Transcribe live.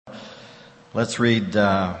Let's read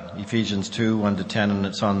Ephesians 2, 1 to 10, and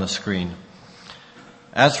it's on the screen.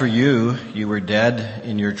 As for you, you were dead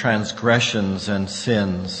in your transgressions and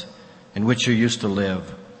sins, in which you used to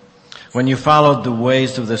live, when you followed the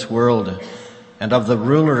ways of this world and of the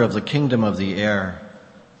ruler of the kingdom of the air,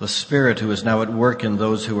 the Spirit who is now at work in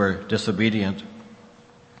those who are disobedient.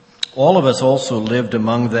 All of us also lived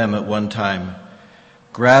among them at one time,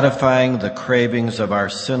 gratifying the cravings of our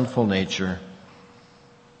sinful nature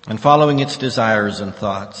and following its desires and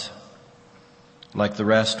thoughts. Like the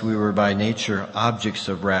rest, we were by nature objects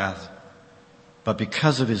of wrath, but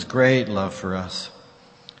because of his great love for us,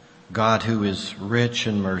 God, who is rich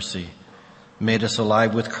in mercy, made us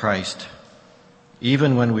alive with Christ,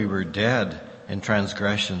 even when we were dead in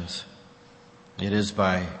transgressions. It is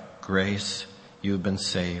by grace you have been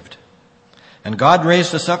saved. And God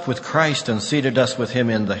raised us up with Christ and seated us with him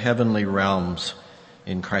in the heavenly realms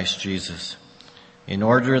in Christ Jesus, in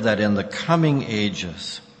order that in the coming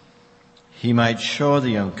ages he might show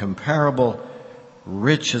the incomparable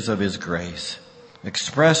riches of his grace,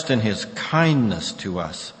 expressed in his kindness to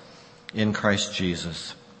us in Christ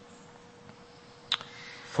Jesus.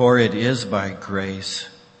 For it is by grace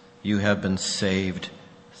you have been saved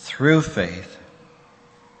through faith,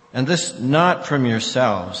 and this not from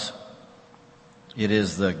yourselves. It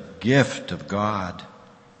is the gift of God,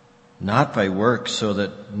 not by works, so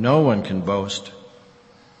that no one can boast.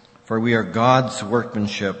 For we are God's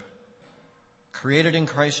workmanship, created in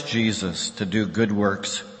Christ Jesus to do good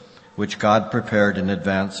works, which God prepared in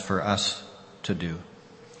advance for us to do.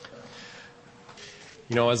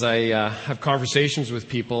 You know, as I have conversations with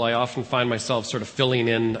people, I often find myself sort of filling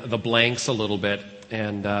in the blanks a little bit.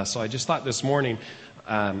 And so I just thought this morning,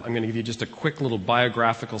 I'm going to give you just a quick little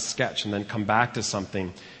biographical sketch and then come back to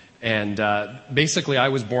something. And basically, I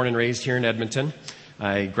was born and raised here in Edmonton.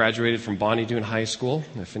 I graduated from Bonnie Doon High School,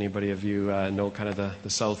 if anybody of you know kind of the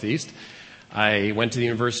southeast. I went to the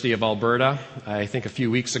University of Alberta. I think a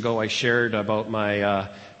few weeks ago I shared about my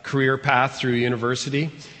career path through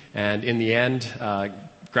university. And in the end,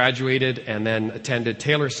 graduated and then attended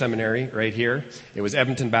Taylor Seminary right here. It was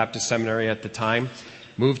Edmonton Baptist Seminary at the time.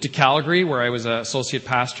 Moved to Calgary, where I was an associate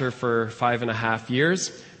pastor for 5.5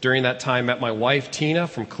 years. During that time, met my wife, Tina,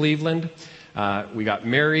 from Cleveland. We got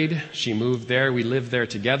married. She moved there. We lived there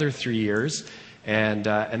together 3 years. And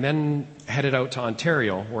then headed out to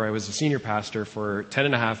Ontario, where I was a senior pastor for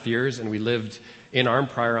 10.5 years. And we lived in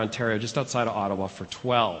Arnprior, Ontario, just outside of Ottawa for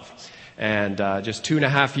 12. And just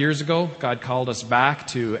 2.5 years ago, God called us back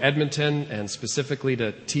to Edmonton and specifically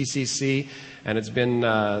to TCC. And it's been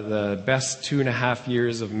the best 2.5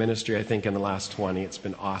 years of ministry, I think, in the last 20. It's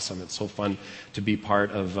been awesome. It's so fun to be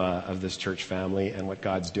part of this church family and what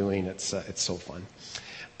God's doing. It's so fun.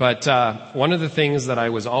 But one of the things that I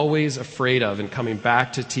was always afraid of in coming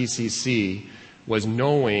back to TCC was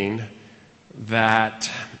knowing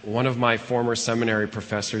that one of my former seminary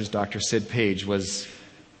professors, Dr. Sid Page, was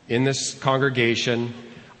in this congregation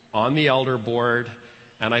on the elder board.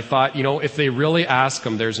 And I thought, you know, if they really ask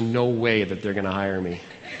him, there's no way that they're going to hire me.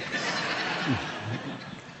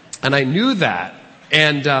 And I knew that.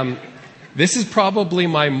 And this is probably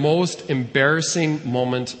my most embarrassing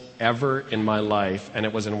moment ever in my life. And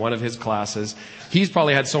it was in one of his classes. He's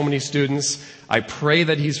probably had so many students. I pray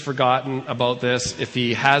that he's forgotten about this. If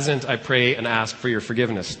he hasn't, I pray and ask for your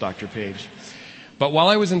forgiveness, Dr. Page. But while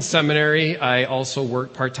I was in seminary, I also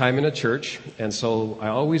worked part-time in a church. And so I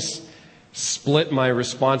always split my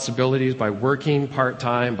responsibilities by working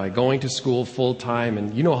part-time, by going to school full-time,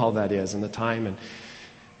 and you know how that is in the time.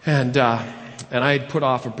 And I had put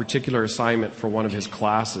off a particular assignment for one of his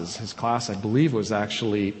classes. His class, I believe, was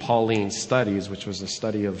actually Pauline Studies, which was a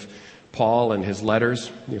study of Paul and his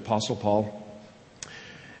letters, the Apostle Paul.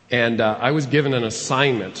 And I was given an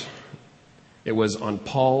assignment. It was on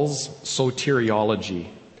Paul's soteriology.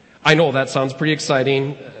 I know that sounds pretty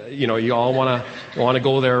exciting. You know, you all want to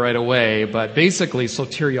go there right away. But basically,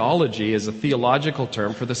 soteriology is a theological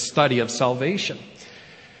term for the study of salvation.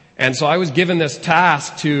 And so I was given this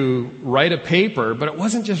task to write a paper, but it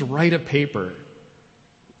wasn't just write a paper.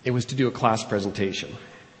 It was to do a class presentation.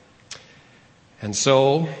 And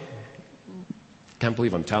so, can't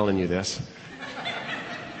believe I'm telling you this.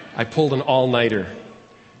 I pulled an all-nighter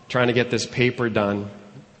trying to get this paper done.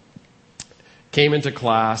 Came into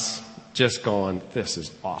class just going, this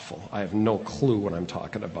is awful. I have no clue what I'm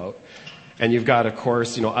talking about. And you've got, of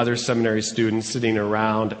course, you know, other seminary students sitting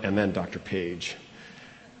around, and then Dr. Page.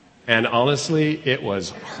 And honestly, it was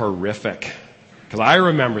horrific. Because I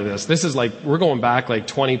remember this. This is like, we're going back like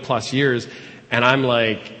 20 plus years. And I'm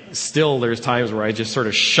like, still there's times where I just sort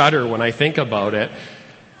of shudder when I think about it.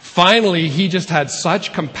 finally, he just had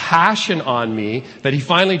such compassion on me that he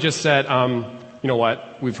finally just said, you know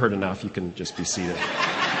what? We've heard enough. You can just be seated.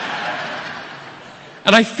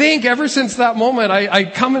 And I think ever since that moment, I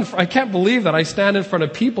can't believe that I stand in front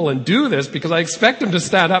of people and do this, because I expect them to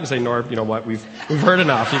stand up and say, Norb, you know what? We've heard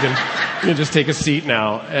enough. You can just take a seat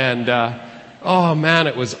now. And, oh man,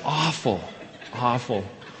 it was awful. Awful.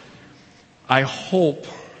 I hope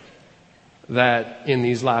that in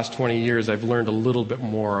these last 20 years, I've learned a little bit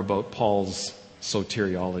more about Paul's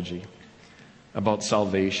soteriology, about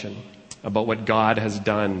salvation, about what God has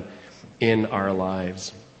done in our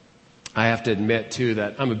lives. I have to admit, too,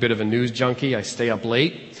 that I'm a bit of a news junkie. I stay up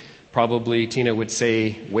late. Probably, Tina would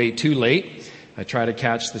say, way too late. I try to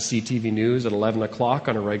catch the CTV News at 11 o'clock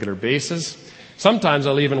on a regular basis. Sometimes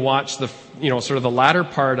I'll even watch the latter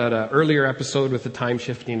part at an earlier episode with the time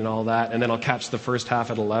shifting and all that, and then I'll catch the first half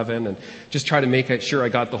at 11 and just try to make sure I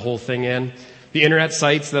got the whole thing in. The internet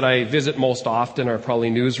sites that I visit most often are probably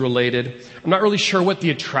news related. I'm not really sure what the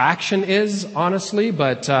attraction is, honestly,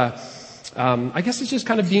 but I guess it's just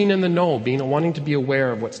kind of being in the know, wanting to be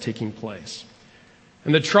aware of what's taking place.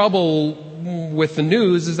 And the trouble with the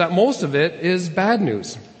news is that most of it is bad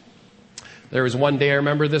news. There was one day I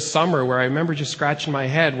remember this summer where I remember just scratching my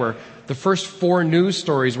head, where the first 4 news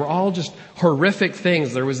stories were all just horrific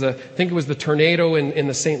things. There was I think it was the tornado in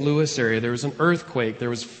the St. Louis area. There was an earthquake. There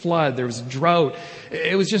was flood. There was drought.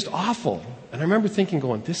 It was just awful. And I remember thinking,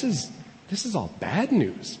 going, this is all bad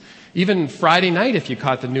news. Even Friday night, if you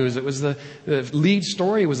caught the news, it was the lead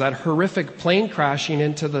story was that horrific plane crashing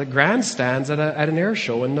into the grandstands at an air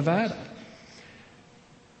show in Nevada.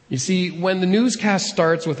 You see, when the newscast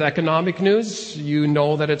starts with economic news, you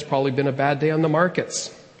know that it's probably been a bad day on the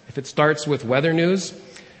markets. If it starts with weather news,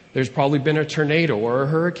 there's probably been a tornado or a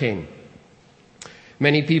hurricane.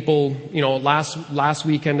 Many people, last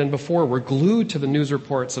weekend and before were glued to the news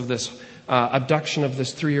reports of this abduction of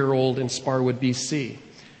this 3-year-old in Sparwood, BC.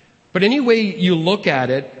 But any way you look at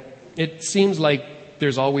it, it seems like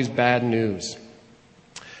there's always bad news.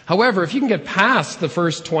 However, if you can get past the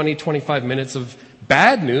first 20, 25 minutes of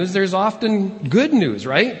bad news, there's often good news,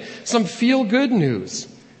 right? Some feel-good news.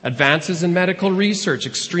 Advances in medical research,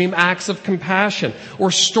 extreme acts of compassion, or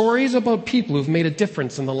stories about people who've made a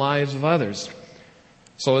difference in the lives of others.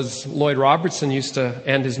 So as Lloyd Robertson used to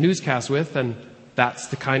end his newscast with, and that's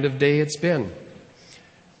the kind of day it's been.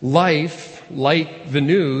 Life, like the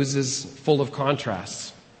news, is full of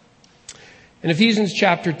contrasts. In Ephesians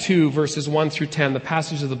chapter 2, verses 1 through 10, the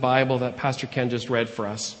passage of the Bible that Pastor Ken just read for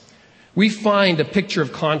us, we find a picture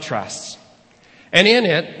of contrasts. And in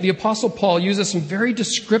it, the Apostle Paul uses some very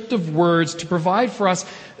descriptive words to provide for us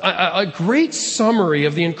a great summary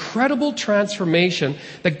of the incredible transformation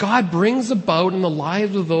that God brings about in the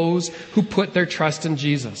lives of those who put their trust in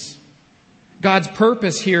Jesus. God's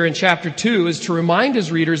purpose here in chapter 2 is to remind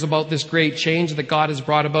his readers about this great change that God has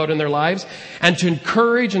brought about in their lives and to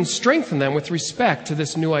encourage and strengthen them with respect to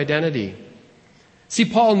this new identity. See,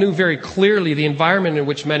 Paul knew very clearly the environment in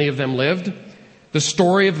which many of them lived. The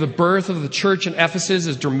story of the birth of the church in Ephesus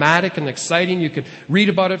is dramatic and exciting. You could read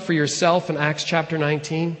about it for yourself in Acts chapter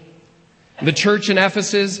 19. The church in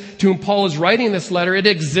Ephesus, to whom Paul is writing this letter, it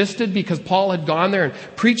existed because Paul had gone there and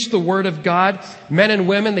preached the word of God. Men and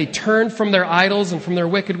women, they turned from their idols and from their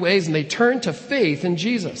wicked ways, and they turned to faith in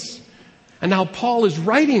Jesus. And now Paul is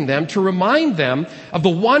writing them to remind them of the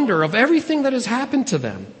wonder of everything that has happened to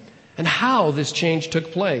them and how this change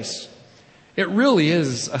took place. It really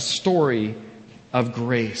is a story of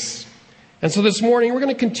grace. And so this morning, we're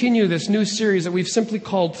going to continue this new series that we've simply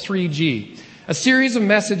called 3G. A series of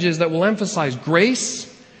messages that will emphasize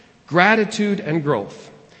grace, gratitude, and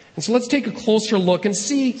growth. And so let's take a closer look and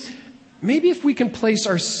see maybe if we can place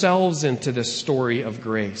ourselves into this story of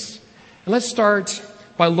grace. And let's start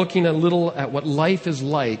by looking a little at what life is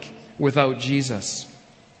like without Jesus.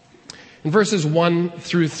 In verses 1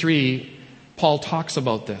 through 3, Paul talks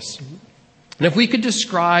about this. And if we could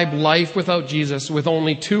describe life without Jesus with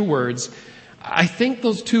only 2 words, I think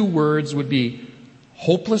those 2 words would be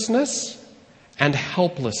hopelessness and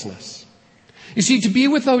helplessness. You see, to be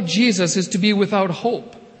without Jesus is to be without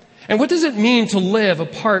hope. And what does it mean to live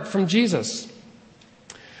apart from Jesus?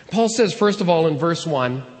 Paul says, first of all, in verse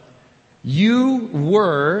 1, you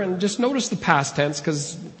were, and just notice the past tense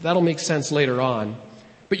because that'll make sense later on,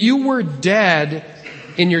 but you were dead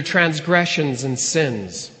in your transgressions and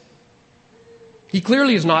sins. He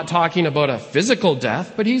clearly is not talking about a physical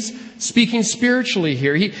death, but he's speaking spiritually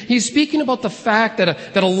here. He's speaking about the fact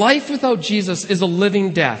that a life without Jesus is a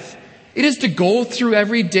living death. It is to go through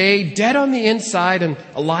every day dead on the inside and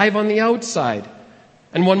alive on the outside.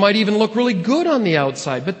 And one might even look really good on the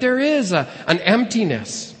outside, but there is an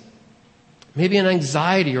emptiness, maybe an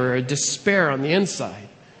anxiety or a despair on the inside.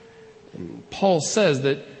 And Paul says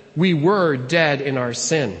that we were dead in our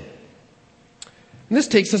sin. And this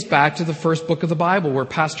takes us back to the first book of the Bible where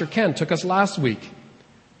Pastor Ken took us last week.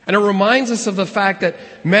 And it reminds us of the fact that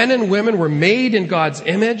men and women were made in God's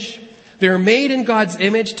image. They were made in God's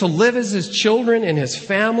image to live as His children in His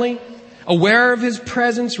family, aware of His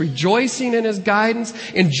presence, rejoicing in His guidance,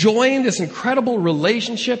 enjoying this incredible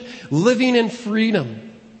relationship, living in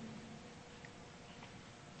freedom.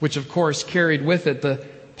 Which, of course, carried with it the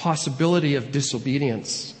possibility of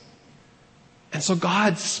disobedience. And so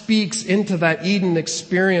God speaks into that Eden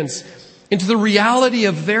experience, into the reality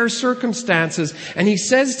of their circumstances, and He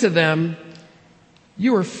says to them,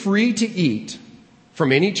 you are free to eat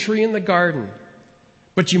from any tree in the garden,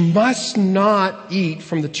 but you must not eat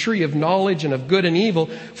from the tree of knowledge and of good and evil,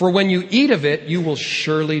 for when you eat of it, you will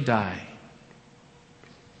surely die.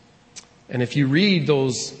 And if you read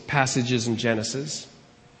those passages in Genesis,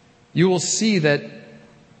 you will see that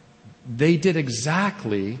they did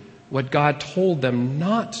exactly what God told them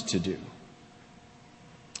not to do.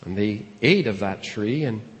 And they ate of that tree,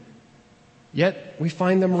 and yet we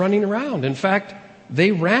find them running around. In fact,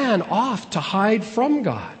 they ran off to hide from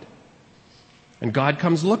God. And God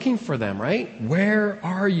comes looking for them, right? Where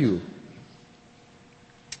are you?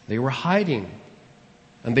 They were hiding,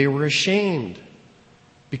 and they were ashamed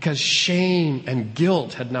because shame and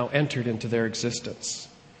guilt had now entered into their existence.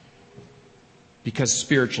 Because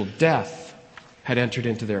spiritual death had entered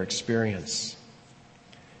into their experience.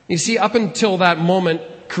 You see, up until that moment,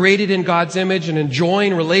 created in God's image and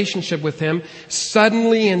enjoying relationship with Him,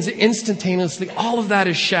 suddenly and instantaneously, all of that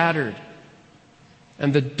is shattered.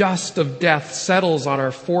 And the dust of death settles on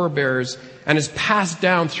our forebears and is passed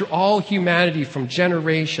down through all humanity from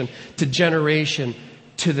generation to generation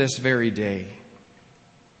to this very day.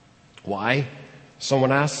 Why?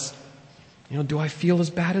 Someone asks, do I feel as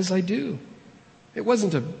bad as I do? It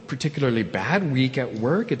wasn't a particularly bad week at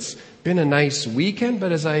work. It's been a nice weekend,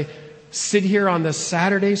 but as I sit here on this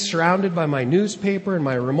Saturday surrounded by my newspaper and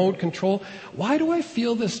my remote control, why do I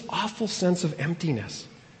feel this awful sense of emptiness?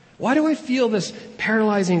 Why do I feel this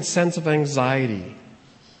paralyzing sense of anxiety?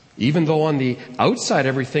 Even though on the outside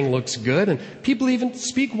everything looks good and people even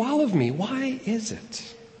speak well of me, why is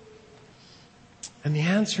it? And the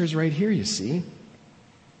answer is right here, you see.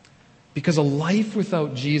 Because a life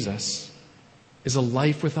without Jesus is a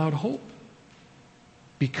life without hope.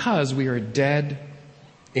 Because we are dead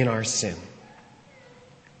in our sin.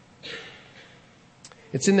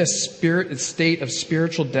 It's in this state of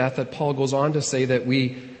spiritual death that Paul goes on to say that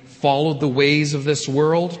we followed the ways of this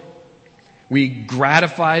world. We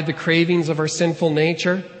gratified the cravings of our sinful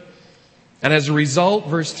nature. And as a result,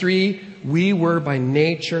 verse 3, we were by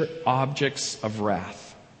nature objects of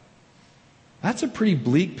wrath. That's a pretty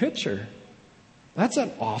bleak picture. That's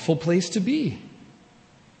an awful place to be.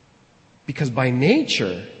 Because by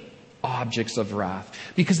nature, objects of wrath.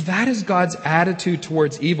 Because that is God's attitude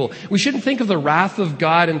towards evil. We shouldn't think of the wrath of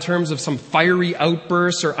God in terms of some fiery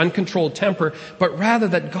outbursts or uncontrolled temper, but rather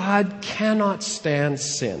that God cannot stand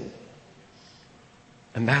sin.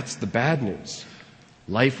 And that's the bad news.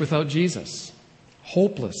 Life without Jesus.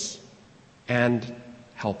 Hopeless and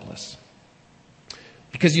helpless.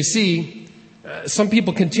 Because you see, some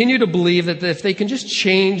people continue to believe that if they can just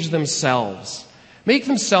change themselves, make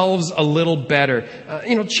themselves a little better,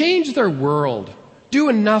 change their world, do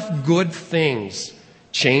enough good things,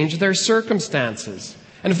 change their circumstances.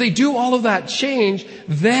 And if they do all of that change,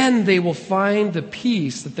 then they will find the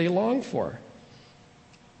peace that they long for.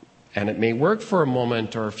 And it may work for a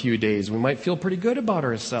moment or a few days. We might feel pretty good about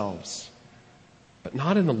ourselves, but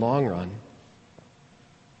not in the long run,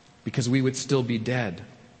 because we would still be dead,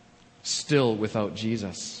 still without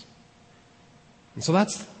Jesus. And so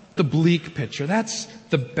that's the bleak picture. That's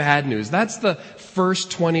the bad news. That's the first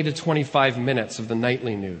 20 to 25 minutes of the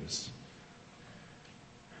nightly news.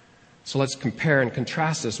 So let's compare and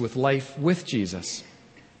contrast this with life with Jesus.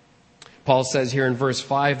 Paul says here in verse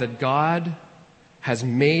 5 that God has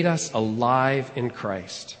made us alive in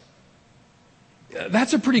Christ.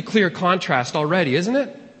 That's a pretty clear contrast already, isn't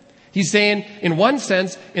it? He's saying, in one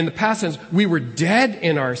sense, in the past sense, we were dead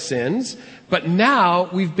in our sins, but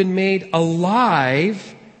now we've been made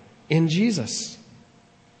alive in Jesus.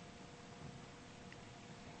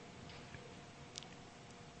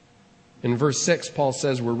 In verse 6, Paul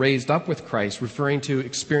says we're raised up with Christ, referring to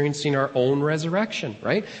experiencing our own resurrection,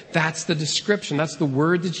 right? That's the description. That's the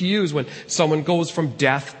word that you use when someone goes from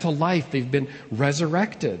death to life. They've been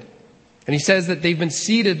resurrected. And he says that they've been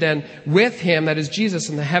seated then with him, that is Jesus,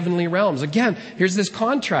 in the heavenly realms. Again, here's this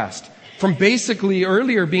contrast from basically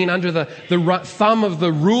earlier being under the thumb of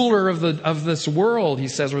the ruler of this world, he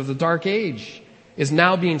says, or the dark age, is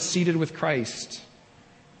now being seated with Christ.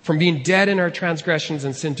 From being dead in our transgressions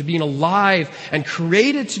and sin to being alive and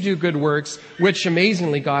created to do good works, which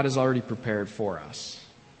amazingly God has already prepared for us.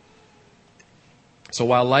 So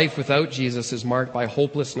while life without Jesus is marked by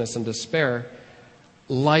hopelessness and despair,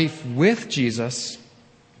 life with Jesus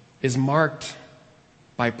is marked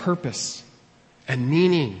by purpose and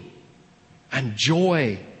meaning and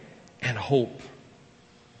joy and hope.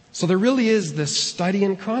 So there really is this study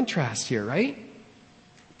and contrast here, right?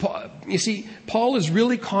 You see, Paul is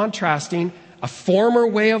really contrasting a former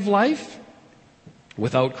way of life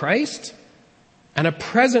without Christ and a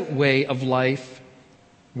present way of life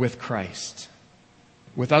with Christ.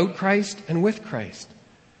 Without Christ and with Christ.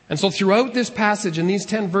 And so throughout this passage, in these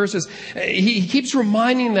 10 verses, he keeps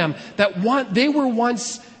reminding them that they were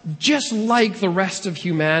once just like the rest of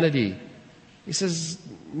humanity. He says,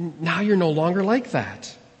 now you're no longer like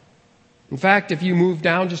that. In fact, if you move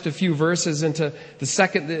down just a few verses into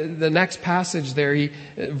the next passage there,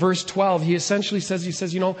 verse 12, he essentially says,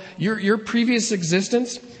 your previous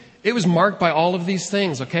existence, it was marked by all of these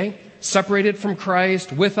things, okay? Separated from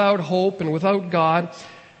Christ, without hope and without God.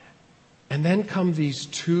 And then come these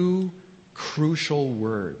two crucial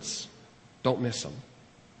words. Don't miss them.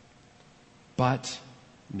 But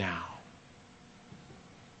now.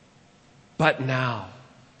 But now.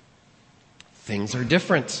 Things are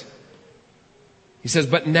different. He says,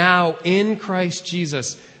 but now in Christ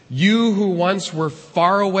Jesus, you who once were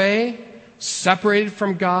far away, separated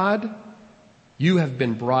from God, you have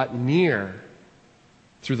been brought near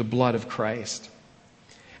through the blood of Christ.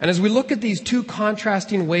 And as we look at these two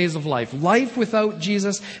contrasting ways of life without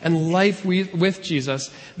Jesus and life with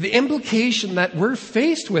Jesus, the implication that we're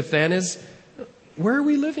faced with then is, where are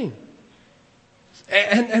we living?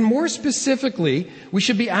 And more specifically, we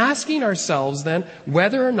should be asking ourselves then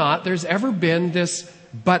whether or not there's ever been this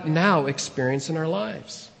but now experience in our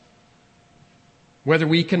lives. Whether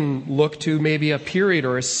we can look to maybe a period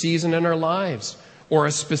or a season in our lives or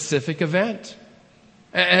a specific event.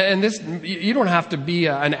 And this, you don't have to be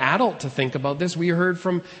an adult to think about this. We heard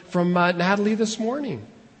from Natalie this morning.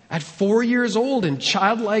 At 4 years old in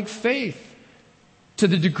childlike faith, to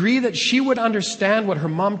the degree that she would understand what her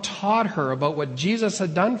mom taught her about what Jesus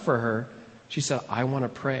had done for her, she said, I want to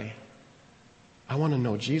pray. I want to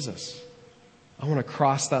know Jesus. I want to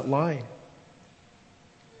cross that line.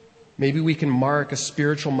 Maybe we can mark a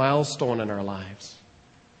spiritual milestone in our lives.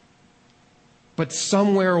 But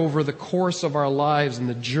somewhere over the course of our lives and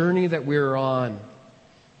the journey that we're on,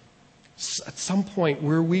 at some point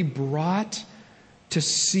were we brought to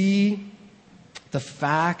see the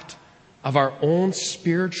fact of our own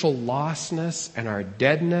spiritual lostness and our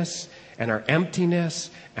deadness and our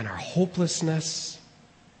emptiness and our hopelessness.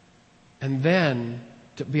 And then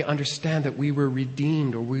to understand that we were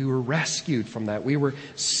redeemed or we were rescued from that. We were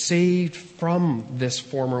saved from this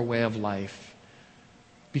former way of life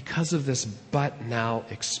because of this but now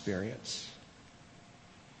experience.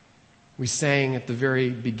 We sang at the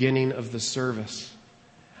very beginning of the service,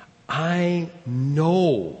 I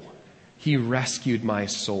know He rescued my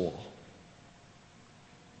soul.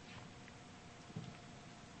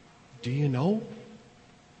 Do you know?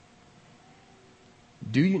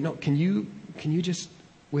 Do you know? Can you just,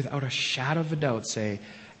 without a shadow of a doubt, say,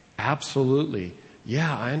 absolutely,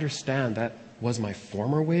 yeah, I understand that was my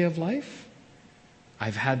former way of life.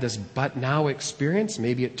 I've had this but now experience.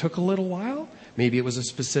 Maybe it took a little while. Maybe it was a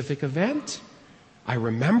specific event. I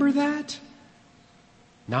remember that.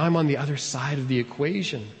 Now I'm on the other side of the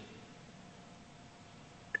equation.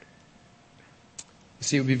 You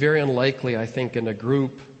see, it would be very unlikely, I think, in a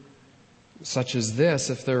group such as this,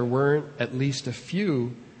 if there weren't at least a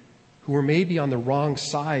few who were maybe on the wrong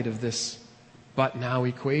side of this but now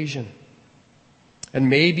equation. And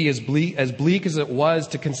maybe as bleak as it was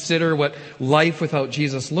to consider what life without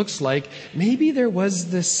Jesus looks like, maybe there was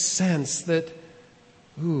this sense that,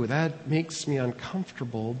 ooh, that makes me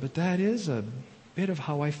uncomfortable, but that is a bit of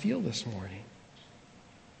how I feel this morning.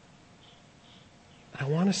 I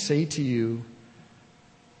want to say to you,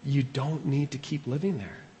 you don't need to keep living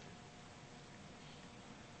there.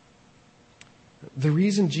 The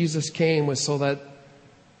reason Jesus came was so that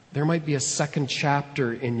there might be a second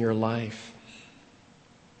chapter in your life.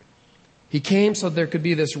 He came so there could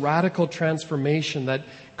be this radical transformation that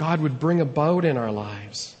God would bring about in our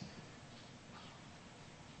lives.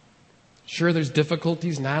 Sure, there's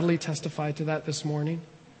difficulties. Natalie testified to that this morning.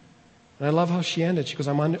 And I love how she ended. She goes,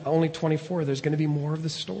 I'm only 24. There's going to be more of the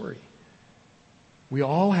story. We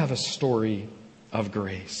all have a story of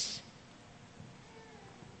grace.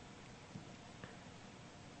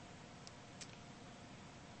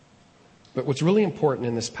 But what's really important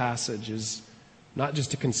in this passage is not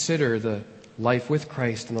just to consider the life with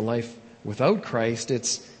Christ and the life without Christ.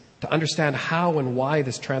 It's to understand how and why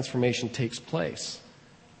this transformation takes place.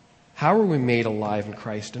 How are we made alive in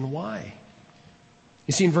Christ and why?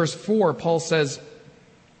 You see, in verse 4, Paul says,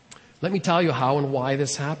 let me tell you how and why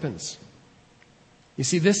this happens. You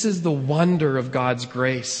see, this is the wonder of God's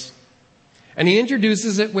grace. And he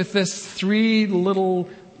introduces it with this little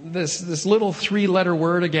three-letter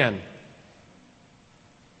word again.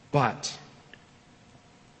 But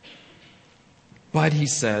he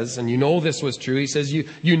says, and you know this was true, he says,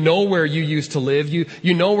 you know where you used to live,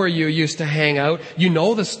 you know where you used to hang out, you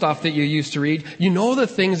know the stuff that you used to read, you know the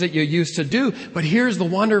things that you used to do, but here's the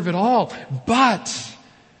wonder of it all. But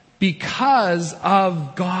because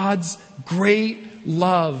of God's great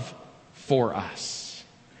love for us.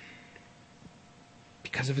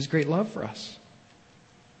 Because of his great love for us.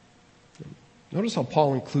 Notice how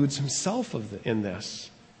Paul includes himself in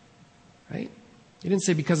this. Right? He didn't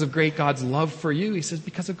say because of God's love for you. He says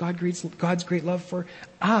because of God's great love for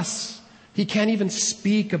us. He can't even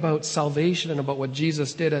speak about salvation and about what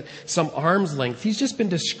Jesus did at some arm's length. He's just been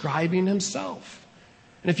describing himself.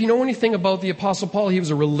 And if you know anything about the Apostle Paul, he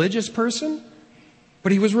was a religious person,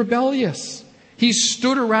 but he was rebellious. He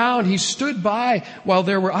stood around, he stood by while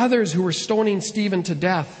there were others who were stoning Stephen to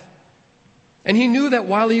death. And he knew that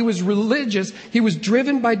while he was religious, he was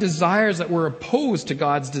driven by desires that were opposed to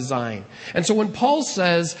God's design. And so when Paul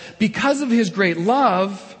says, because of his great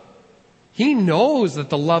love, he knows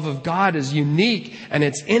that the love of God is unique and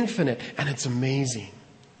it's infinite and it's amazing.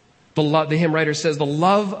 The hymn writer says, the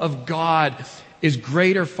love of God is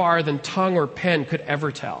greater far than tongue or pen could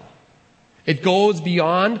ever tell. It goes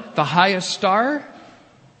beyond the highest star.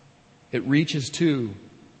 It reaches to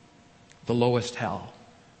the lowest hell.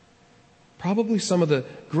 Probably some of the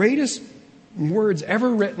greatest words ever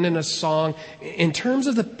written in a song in terms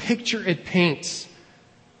of the picture it paints.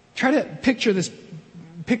 Try to picture this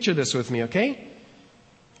with me, okay?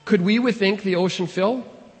 Could we think the ocean fill?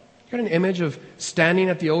 You got an image of standing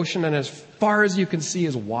at the ocean and as far as you can see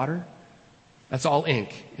is water? That's all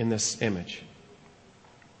ink in this image.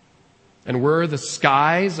 And were the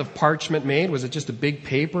skies of parchment made? Was it just a big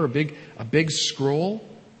paper, a big scroll?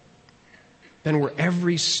 Then were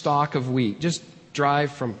every stalk of wheat. Just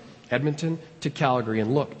drive from Edmonton to Calgary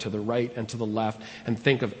and look to the right and to the left and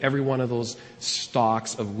think of every one of those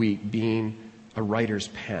stalks of wheat being a writer's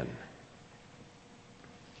pen.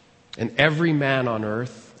 And every man on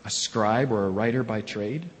earth, a scribe or a writer by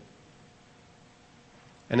trade.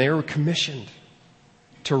 And they were commissioned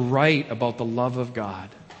to write about the love of God.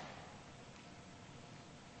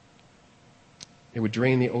 It would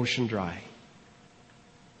drain the ocean dry.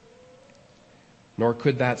 Nor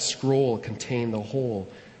could that scroll contain the whole,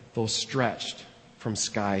 though stretched from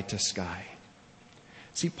sky to sky.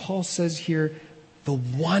 See, Paul says here, the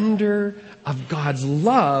wonder of God's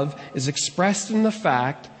love is expressed in the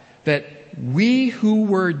fact that we who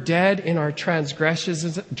were dead in our transgressions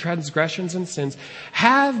and sins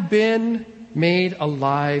have been made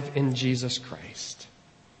alive in Jesus Christ.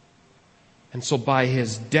 And so by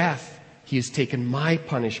his death, he has taken my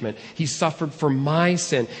punishment. He's suffered for my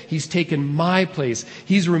sin. He's taken my place.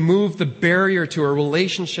 He's removed the barrier to a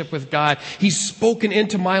relationship with God. He's spoken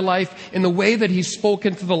into my life in the way that he spoke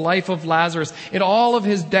into the life of Lazarus, in all of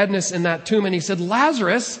his deadness in that tomb. And he said,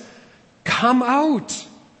 Lazarus, come out.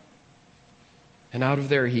 And out of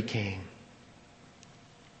there he came.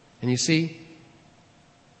 And you see,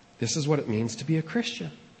 this is what it means to be a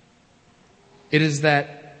Christian. It is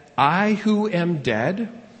that I who am dead,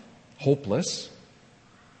 hopeless,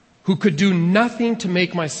 who could do nothing to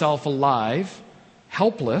make myself alive,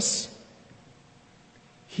 helpless,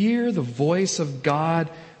 hear the voice of God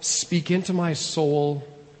speak into my soul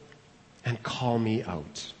and call me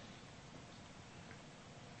out.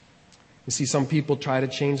 You see, some people try to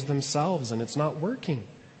change themselves and it's not working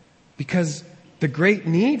because the great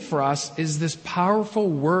need for us is this powerful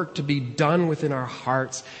work to be done within our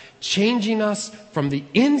hearts, changing us from the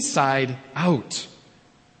inside out.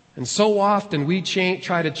 And so often we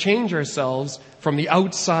try to change ourselves from the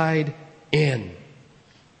outside in.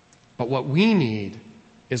 But what we need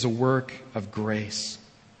is a work of grace.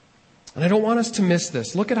 And I don't want us to miss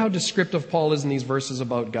this. Look at how descriptive Paul is in these verses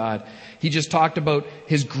about God. He just talked about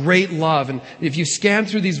his great love. And if you scan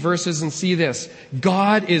through these verses and see this,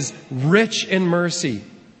 God is rich in mercy.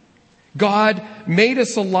 God made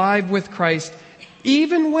us alive with Christ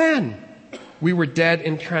even when we were dead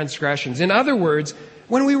in transgressions. In other words,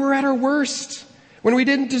 when we were at our worst, When we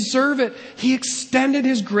didn't deserve it, He extended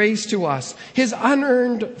His grace to us, His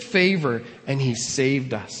unearned favor, and He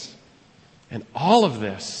saved us. And all of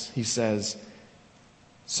this, he says,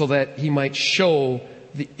 so that He might show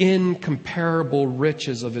the incomparable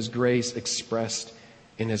riches of His grace expressed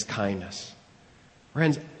in His kindness.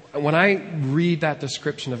 Friends, when I read that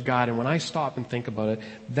description of God and when I stop and think about it,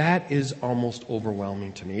 that is almost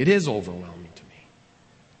overwhelming to me. It is overwhelming to me.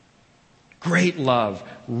 Great love,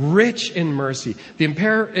 rich in mercy, the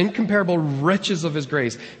incomparable riches of His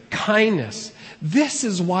grace, kindness. This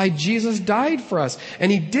is why Jesus died for us.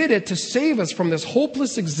 And He did it to save us from this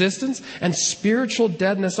hopeless existence and spiritual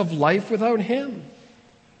deadness of life without Him.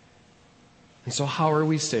 And so how are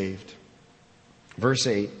we saved? Verse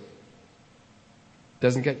 8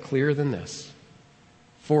 doesn't get clearer than this.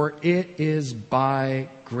 For it is by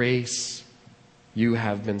grace you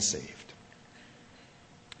have been saved.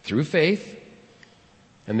 Through faith,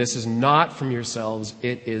 and this is not from yourselves,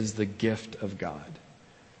 it is the gift of God.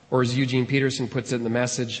 Or as Eugene Peterson puts it in the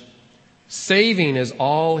Message, saving is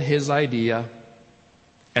all His idea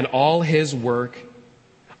and all His work.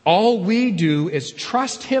 All we do is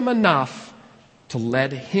trust Him enough to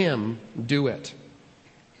let Him do it.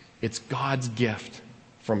 It's God's gift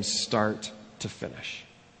from start to finish.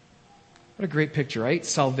 What a great picture, right?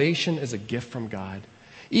 Salvation is a gift from God.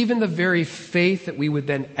 Even the very faith that we would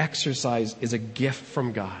then exercise is a gift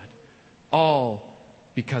from God. All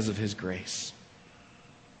because of His grace.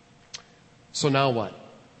 So now what?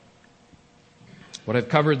 What I've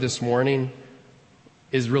covered this morning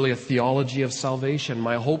is really a theology of salvation.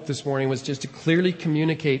 My hope this morning was just to clearly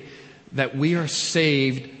communicate that we are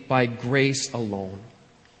saved by grace alone.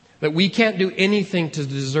 That we can't do anything to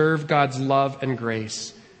deserve God's love and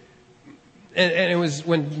grace. And it was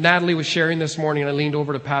when Natalie was sharing this morning, I leaned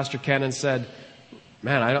over to Pastor Ken and said,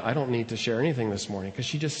 man, I don't need to share anything this morning, because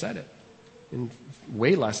she just said it in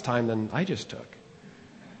way less time than I just took.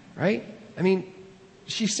 Right? I mean,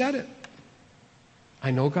 she said it.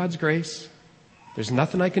 I know God's grace. There's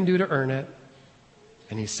nothing I can do to earn it.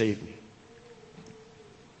 And He saved me.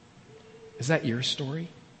 Is that your story?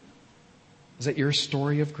 Is that your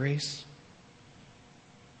story of grace?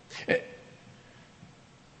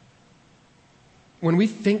 When we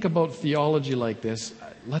think about theology like this,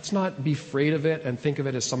 let's not be afraid of it and think of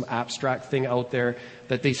it as some abstract thing out there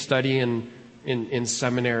that they study in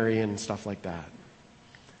seminary and stuff like that.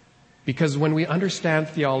 Because when we understand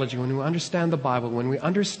theology, when we understand the Bible, when we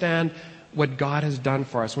understand what God has done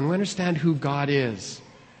for us, when we understand who God is,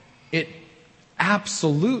 it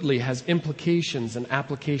absolutely has implications and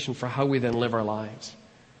application for how we then live our lives.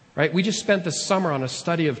 Right? We just spent the summer on a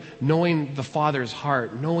study of knowing the Father's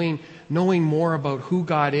heart, knowing more about who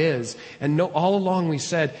God is. And all along we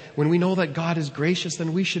said, when we know that God is gracious,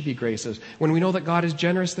 then we should be gracious. When we know that God is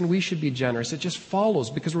generous, then we should be generous. It just follows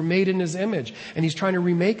because we're made in His image. And He's trying to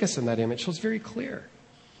remake us in that image. So it's very clear.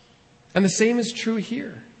 And the same is true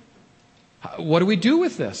here. What do we do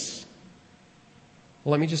with this?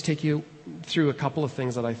 Well, let me just take you through a couple of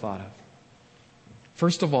things that I thought of.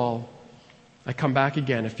 First of all, I come back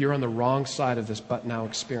again. If you're on the wrong side of this but now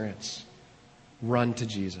experience, run to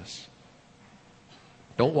Jesus.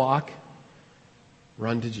 Don't walk.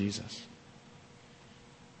 Run to Jesus.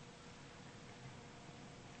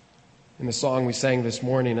 In the song we sang this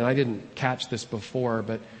morning, and I didn't catch this before,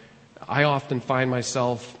 but I often find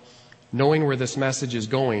myself knowing where this message is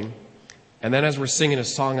going, and then as we're singing a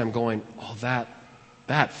song, I'm going, oh,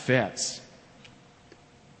 that fits.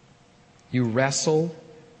 You wrestle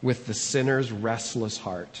with the sinner's restless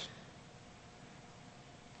heart.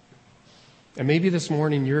 And maybe this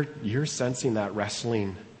morning you're sensing that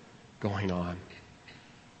wrestling going on.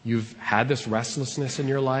 You've had this restlessness in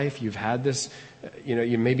your life. You've had this,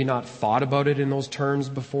 you maybe not thought about it in those terms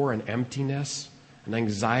before, an emptiness, an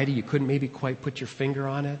anxiety. You couldn't maybe quite put your finger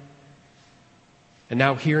on it. And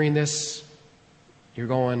now hearing this, you're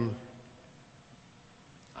going,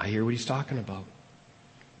 I hear what he's talking about.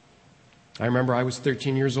 I remember I was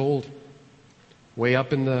 13 years old, way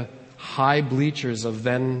up in the high bleachers of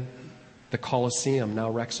then the Coliseum, now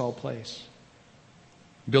Rexall Place.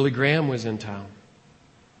 Billy Graham was in town.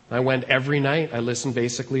 I went every night. I listened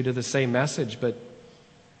basically to the same message, but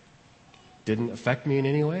didn't affect me in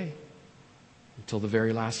any way until the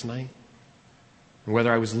very last night. And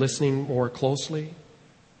whether I was listening more closely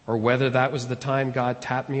or whether that was the time God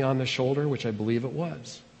tapped me on the shoulder, which I believe it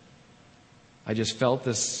was, I just felt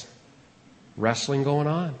this wrestling going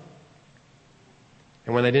on.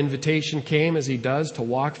 And when that invitation came, as he does, to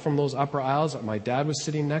walk from those upper aisles, my dad was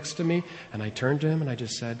sitting next to me, and I turned to him and I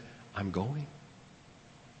just said, I'm going.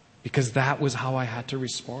 Because that was how I had to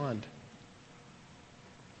respond.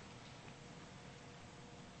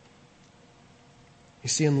 You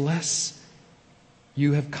see, unless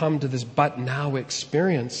you have come to this but now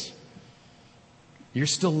experience, you're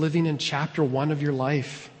still living in chapter 1 of your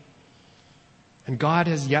life. And God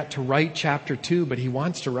has yet to write chapter 2, but He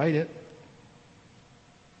wants to write it.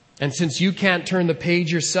 And since you can't turn the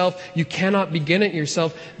page yourself, you cannot begin it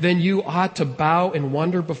yourself, then you ought to bow and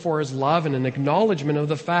wonder before His love and an acknowledgement of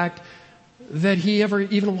the fact that He ever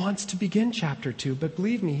even wants to begin chapter 2. But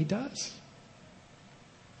believe me, He does.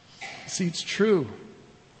 See, it's true.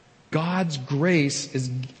 God's grace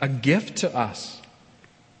is a gift to us.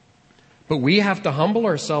 But we have to humble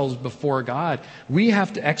ourselves before God. We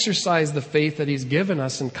have to exercise the faith that He's given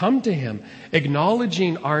us and come to Him,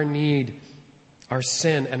 acknowledging our need, our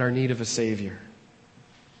sin, and our need of a Savior.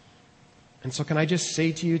 And so can I just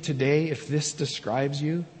say to you today, if this describes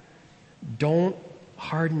you, don't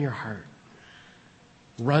harden your heart.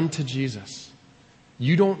 Run to Jesus.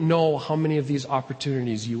 You don't know how many of these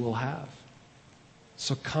opportunities you will have.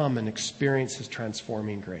 So come and experience His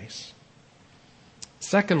transforming grace.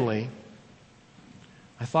 Secondly,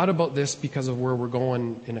 I thought about this because of where we're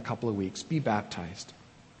going in a couple of weeks. Be baptized.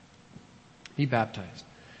 Be baptized.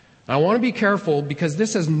 I want to be careful because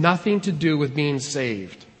this has nothing to do with being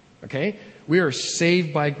saved. Okay? We are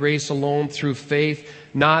saved by grace alone through faith,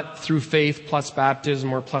 not through faith plus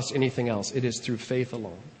baptism or plus anything else. It is through faith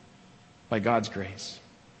alone, by God's grace.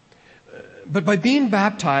 But by being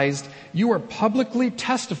baptized, you are publicly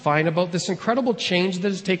testifying about this incredible change that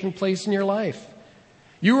has taken place in your life.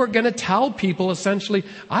 You are going to tell people essentially,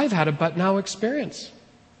 I've had a but now experience.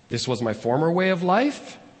 This was my former way of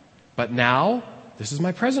life, but now this is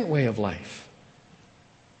my present way of life.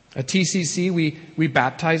 At TCC, we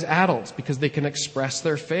baptize adults because they can express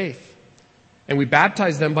their faith. And we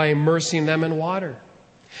baptize them by immersing them in water.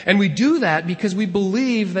 And we do that because we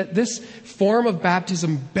believe that this form of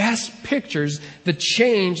baptism best pictures the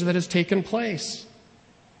change that has taken place.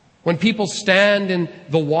 When people stand in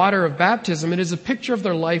the water of baptism, it is a picture of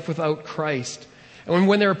their life without Christ. And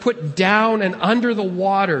when they're put down and under the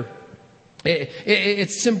water,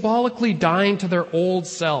 it's symbolically dying to their old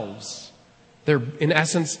selves. They're, in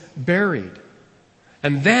essence, buried.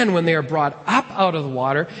 And then when they are brought up out of the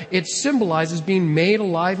water, it symbolizes being made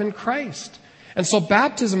alive in Christ. And so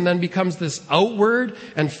baptism then becomes this outward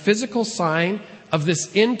and physical sign of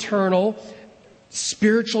this internal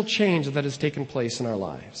spiritual change that has taken place in our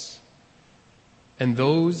lives. And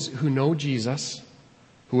those who know Jesus,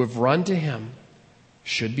 who have run to Him,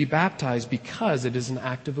 should be baptized because it is an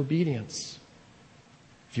act of obedience.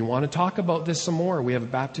 If you want to talk about this some more, we have a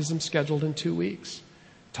baptism scheduled in 2 weeks.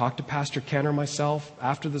 Talk to Pastor Ken or myself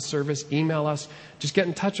after the service. Email us. Just get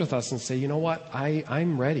in touch with us and say, you know what?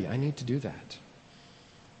 I'm ready. I need to do that.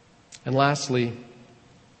 And lastly,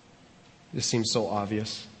 this seems so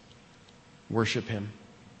obvious. Worship Him.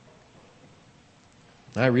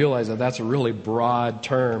 I realize that that's a really broad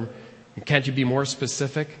term. Can't you be more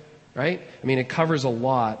specific? Right? I mean, it covers a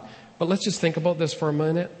lot. But let's just think about this for a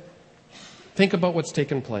minute. Think about what's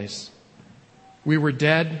taken place. We were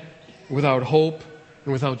dead, without hope,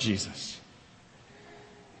 and without Jesus.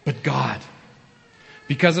 But God,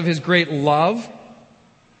 because of His great love,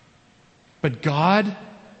 but God,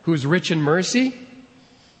 who is rich in mercy,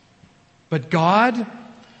 but God,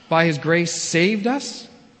 by His grace, saved us.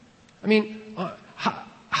 I mean,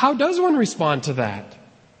 how does one respond to that?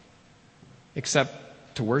 Except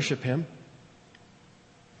to worship Him.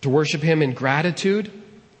 To worship Him in gratitude.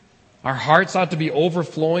 Our hearts ought to be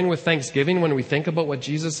overflowing with thanksgiving when we think about what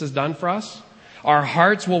Jesus has done for us. Our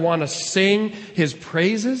hearts will want to sing His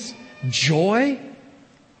praises, joy.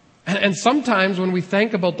 And sometimes when we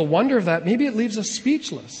think about the wonder of that, maybe it leaves us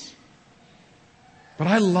speechless. But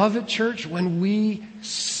I love it, church, when we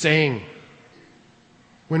sing.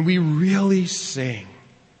 When we really sing.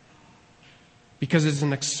 Because it's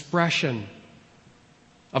an expression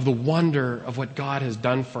of the wonder of what God has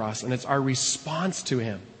done for us. And it's our response to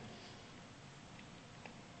Him.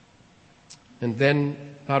 And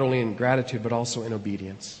then, not only in gratitude, but also in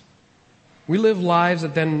obedience. We live lives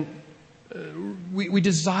that then we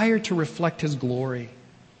desire to reflect His glory.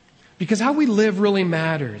 Because how we live really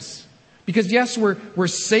matters. Because yes, we're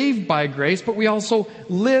saved by grace, but we also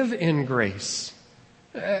live in grace.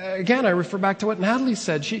 Again, I refer back to what Natalie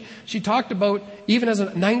said. She talked about, even as a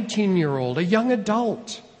 19-year-old, a young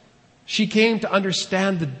adult, she came to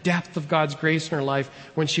understand the depth of God's grace in her life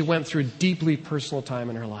when she went through a deeply personal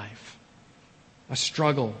time in her life. A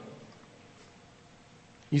struggle.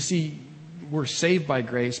 You see, we're saved by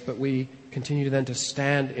grace, but we continue then to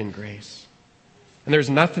stand in grace. And there's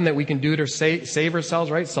nothing that we can do to save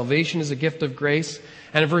ourselves, right? Salvation is a gift of grace.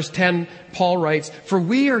 And in verse 10, Paul writes, "For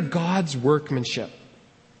we are God's workmanship."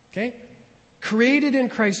 Okay? created in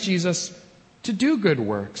Christ Jesus to do good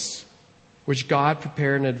works, which God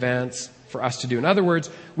prepared in advance for us to do. In other words,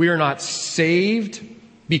 we are not saved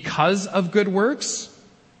because of good works,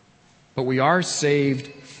 but we are saved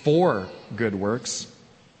for good works.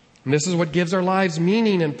 And this is what gives our lives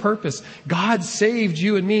meaning and purpose. God saved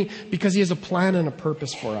you and me because He has a plan and a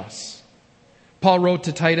purpose for us. Paul wrote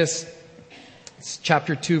to Titus,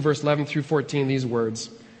 chapter 2, verse 11 through 14, these words.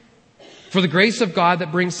 For the grace of God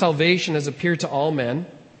that brings salvation has appeared to all men.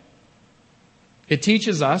 It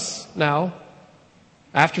teaches us now,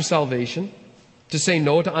 after salvation, to say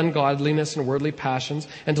no to ungodliness and worldly passions,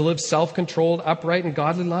 and to live self-controlled, upright, and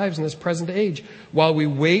godly lives in this present age, while we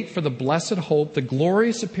wait for the blessed hope, the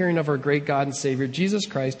glorious appearing of our great God and Savior, Jesus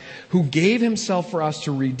Christ, who gave Himself for us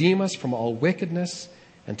to redeem us from all wickedness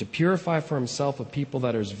and to purify for Himself a people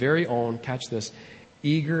that are His very own, catch this,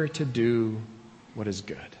 eager to do what is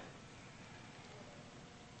good.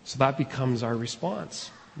 So that becomes our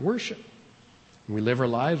response, worship. And we live our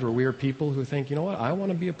lives where we are people who think, you know what, I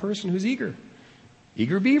want to be a person who's eager.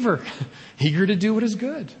 Eager beaver, eager to do what is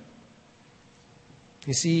good.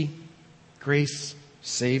 You see, grace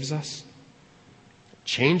saves us, it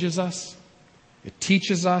changes us, it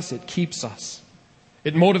teaches us, it keeps us.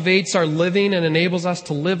 It motivates our living and enables us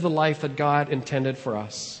to live the life that God intended for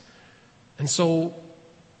us. And so,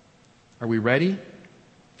 are we ready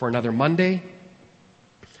for another Monday?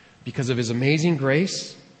 Because of His amazing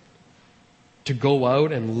grace, to go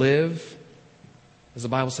out and live, as the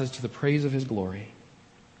Bible says, to the praise of His glory.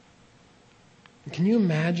 Can you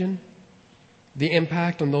imagine the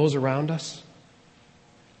impact on those around us?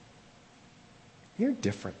 You're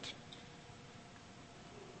different.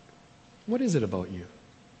 What is it about you?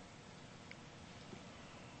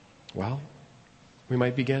 Well, we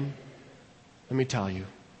might begin. Let me tell you.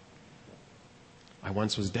 I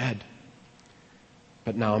once was dead,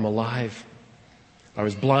 but now I'm alive. I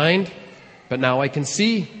was blind, but now I can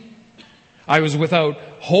see. I was without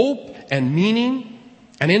hope and meaning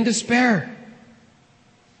and in despair.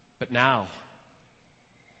 But now,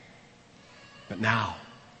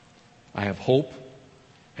 I have hope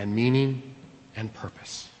and meaning and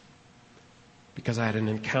purpose because I had an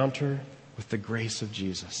encounter with the grace of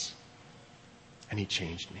Jesus and He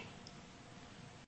changed me.